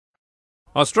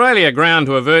Australia ground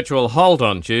to a virtual halt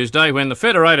on Tuesday when the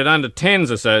Federated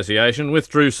Under-10s Association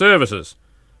withdrew services,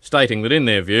 stating that in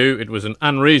their view it was an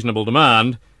unreasonable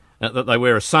demand that they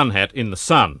wear a sun hat in the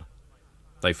sun.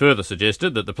 They further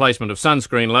suggested that the placement of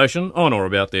sunscreen lotion on or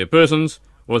about their persons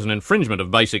was an infringement of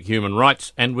basic human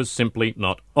rights and was simply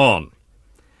not on.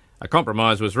 A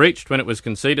compromise was reached when it was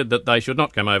conceded that they should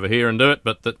not come over here and do it,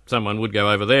 but that someone would go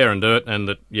over there and do it, and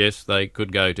that, yes, they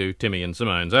could go to Timmy and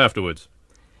Simone's afterwards.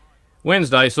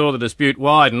 Wednesday saw the dispute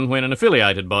widen when an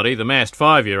affiliated body, the massed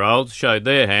 5-year-olds, showed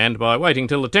their hand by waiting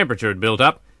till the temperature had built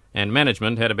up and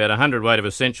management had about 100 weight of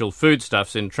essential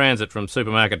foodstuffs in transit from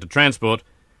supermarket to transport,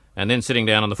 and then sitting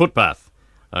down on the footpath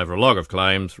over a log of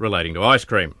claims relating to ice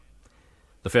cream.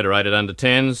 The Federated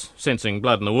Under-10s, sensing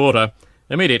blood in the water,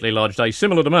 immediately lodged a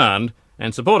similar demand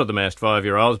and supported the massed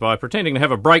 5-year-olds by pretending to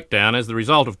have a breakdown as the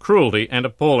result of cruelty and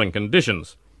appalling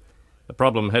conditions. The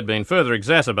problem had been further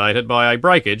exacerbated by a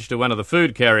breakage to one of the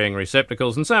food-carrying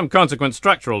receptacles and some consequent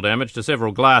structural damage to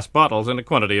several glass bottles and a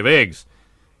quantity of eggs,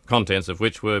 contents of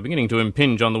which were beginning to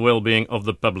impinge on the well-being of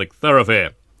the public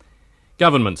thoroughfare.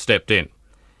 Government stepped in.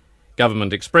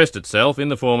 Government expressed itself in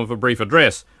the form of a brief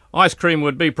address. Ice cream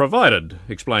would be provided,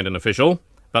 explained an official,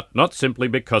 but not simply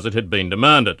because it had been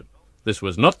demanded. This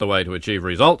was not the way to achieve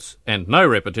results, and no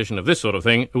repetition of this sort of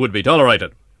thing would be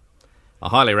tolerated. A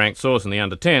highly ranked source in the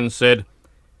Under-10s said,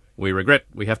 "We regret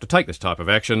we have to take this type of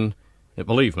action.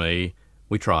 Believe me,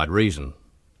 we tried reason."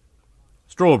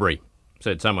 "Strawberry,"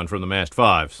 said someone from the massed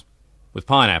 5s, "with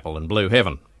pineapple and blue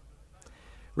heaven."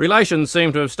 Relations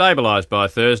seem to have stabilised by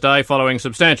Thursday following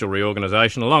substantial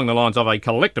reorganisation along the lines of a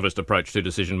collectivist approach to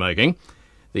decision-making.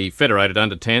 The Federated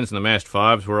Under-10s and the massed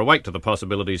 5s were awake to the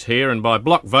possibilities here, and by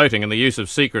block voting and the use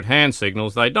of secret hand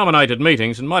signals, they dominated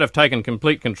meetings and might have taken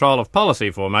complete control of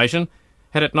policy formation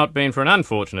had it not been for an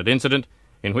unfortunate incident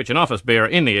in which an office bearer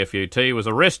in the FUT was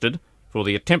arrested for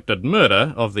the attempted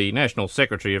murder of the National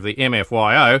Secretary of the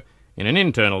MFYO in an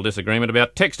internal disagreement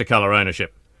about Texticolour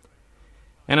ownership.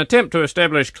 An attempt to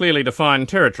establish clearly defined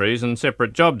territories and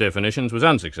separate job definitions was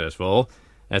unsuccessful,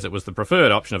 as it was the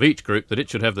preferred option of each group that it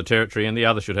should have the territory and the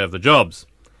other should have the jobs.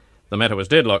 The matter was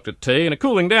deadlocked at tea, and a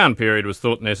cooling down period was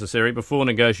thought necessary before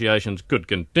negotiations could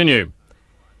continue.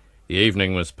 The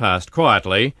evening was passed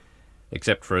quietly,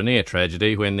 except for a near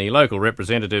tragedy when the local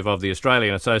representative of the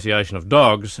Australian Association of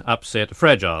Dogs upset a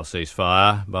fragile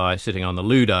ceasefire by sitting on the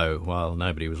Ludo while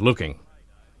nobody was looking.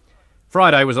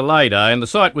 Friday was a lay day, and the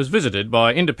site was visited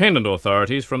by independent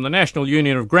authorities from the National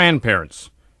Union of Grandparents,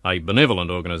 a benevolent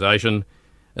organisation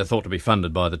thought to be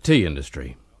funded by the tea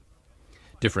industry.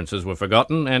 Differences were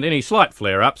forgotten, and any slight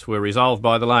flare-ups were resolved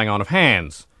by the laying on of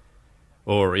hands,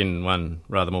 or, in one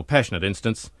rather more passionate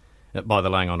instance, by the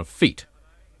laying on of feet.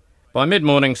 By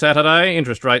mid-morning Saturday,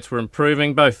 interest rates were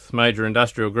improving. Both major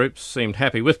industrial groups seemed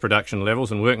happy with production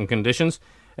levels and working conditions.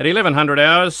 At 1100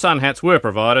 hours, sun hats were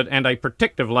provided and a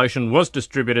protective lotion was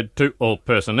distributed to all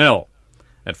personnel.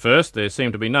 At first, there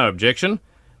seemed to be no objection.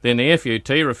 Then the FUT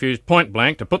refused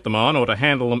point-blank to put them on or to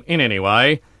handle them in any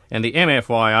way, and the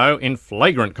MFYO, in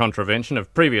flagrant contravention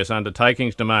of previous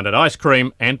undertakings, demanded ice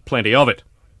cream and plenty of it.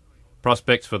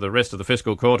 Prospects for the rest of the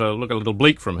fiscal quarter look a little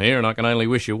bleak from here, and I can only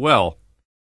wish you well.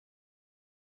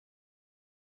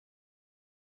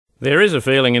 There is a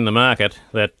feeling in the market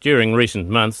that during recent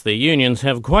months the unions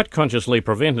have quite consciously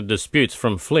prevented disputes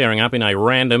from flaring up in a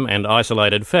random and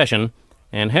isolated fashion,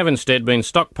 and have instead been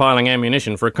stockpiling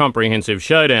ammunition for a comprehensive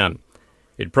showdown.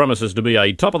 It promises to be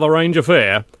a top-of-the-range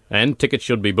affair, and tickets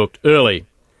should be booked early.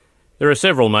 There are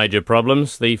several major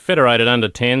problems. The Federated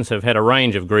Under-10s have had a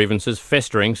range of grievances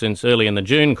festering since early in the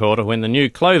June quarter when the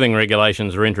new clothing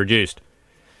regulations were introduced.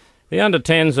 The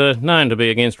Under-10s are known to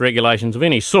be against regulations of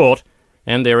any sort,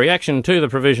 and their reaction to the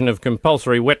provision of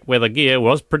compulsory wet weather gear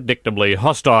was predictably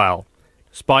hostile,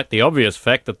 despite the obvious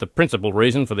fact that the principal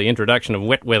reason for the introduction of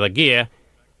wet weather gear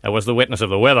was the wetness of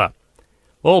the weather.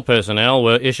 All personnel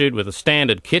were issued with a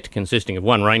standard kit consisting of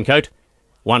one raincoat,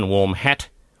 one warm hat,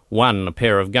 one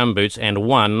pair of gumboots and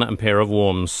one pair of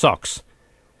warm socks.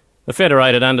 The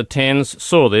Federated Under-10s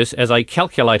saw this as a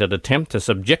calculated attempt to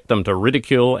subject them to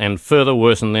ridicule and further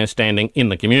worsen their standing in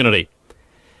the community.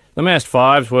 The massed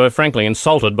 5s were frankly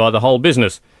insulted by the whole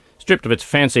business. Stripped of its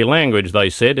fancy language, they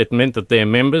said, it meant that their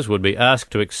members would be asked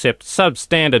to accept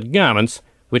substandard garments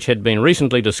which had been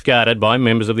recently discarded by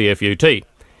members of the FUT.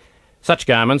 Such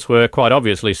garments were quite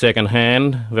obviously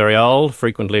second-hand, very old,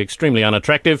 frequently extremely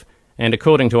unattractive, and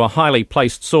according to a highly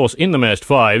placed source in the massed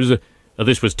 5s,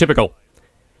 this was typical.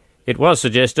 It was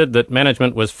suggested that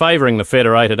management was favouring the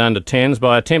Federated Under-10s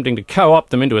by attempting to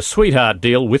co-opt them into a sweetheart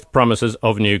deal with promises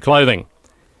of new clothing.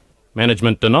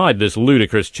 Management denied this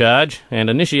ludicrous charge and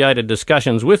initiated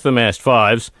discussions with the Mast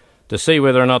Fives to see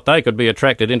whether or not they could be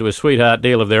attracted into a sweetheart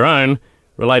deal of their own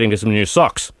relating to some new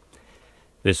socks.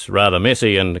 This rather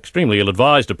messy and extremely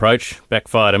ill-advised approach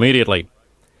backfired immediately.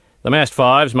 The Mast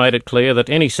Fives made it clear that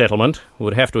any settlement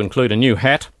would have to include a new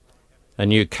hat, a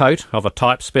new coat of a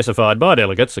type specified by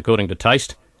delegates according to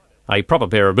taste, a proper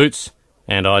pair of boots,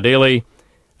 and ideally,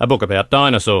 a book about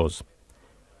dinosaurs.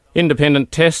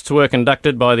 Independent tests were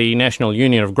conducted by the National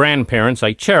Union of Grandparents,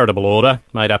 a charitable order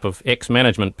made up of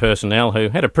ex-management personnel who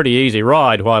had a pretty easy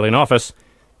ride while in office,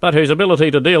 but whose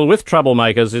ability to deal with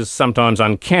troublemakers is sometimes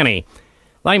uncanny.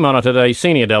 They monitored a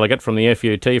senior delegate from the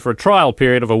FUT for a trial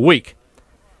period of a week.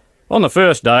 On the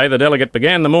first day, the delegate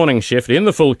began the morning shift in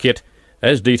the full kit,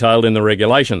 as detailed in the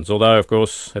regulations, although, of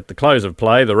course, at the close of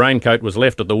play, the raincoat was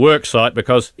left at the work site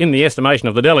because, in the estimation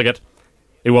of the delegate,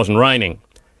 it wasn't raining.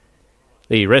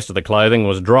 The rest of the clothing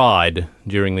was dried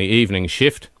during the evening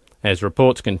shift, as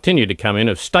reports continued to come in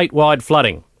of statewide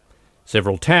flooding.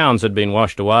 Several towns had been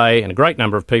washed away, and a great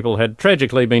number of people had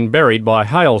tragically been buried by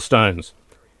hailstones.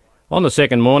 On the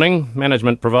second morning,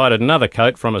 management provided another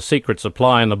coat from a secret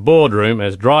supply in the boardroom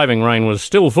as driving rain was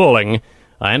still falling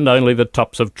and only the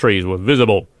tops of trees were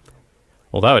visible.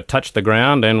 Although it touched the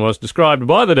ground and was described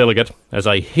by the delegate as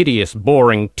a hideous,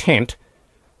 boring tent,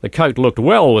 the coat looked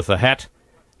well with the hat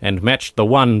and matched the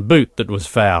one boot that was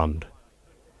found.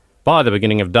 By the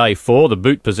beginning of day 4, the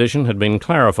boot position had been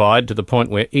clarified to the point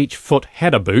where each foot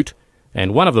had a boot,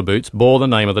 and one of the boots bore the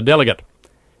name of the delegate.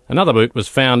 Another boot was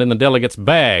found in the delegate's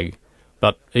bag,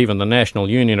 but even the National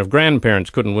Union of Grandparents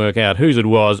couldn't work out whose it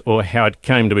was or how it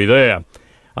came to be there.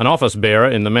 An office bearer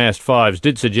in the Mast Fives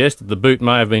did suggest that the boot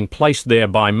may have been placed there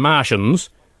by Martians,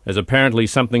 as apparently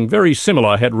something very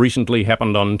similar had recently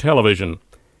happened on television.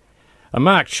 A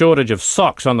marked shortage of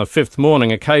socks on the 5th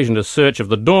morning occasioned a search of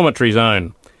the dormitory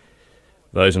zone.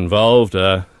 Those involved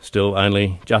are still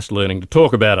only just learning to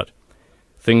talk about it.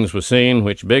 Things were seen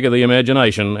which beggar the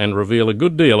imagination and reveal a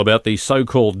good deal about the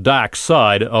so-called dark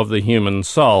side of the human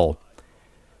soul.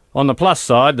 On the plus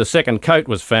side, the second coat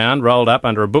was found rolled up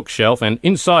under a bookshelf, and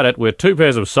inside it were 2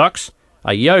 pairs of socks,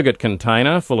 a yogurt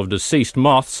container full of deceased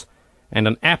moths, and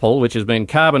an apple which has been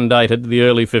carbon dated to the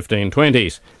early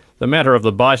 1520s. The matter of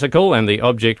the bicycle and the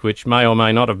object which may or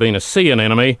may not have been a sea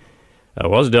anemone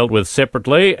was dealt with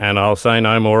separately, and I'll say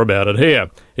no more about it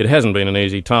here. It hasn't been an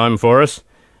easy time for us,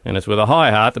 and it's with a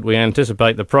high heart that we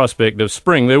anticipate the prospect of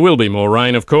spring. There will be more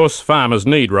rain, of course. Farmers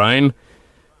need rain.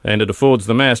 And it affords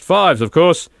the Mast Fives, of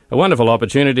course, a wonderful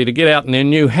opportunity to get out in their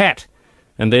new hat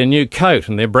and their new coat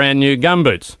and their brand new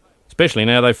gumboots, especially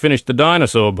now they've finished the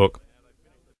dinosaur book.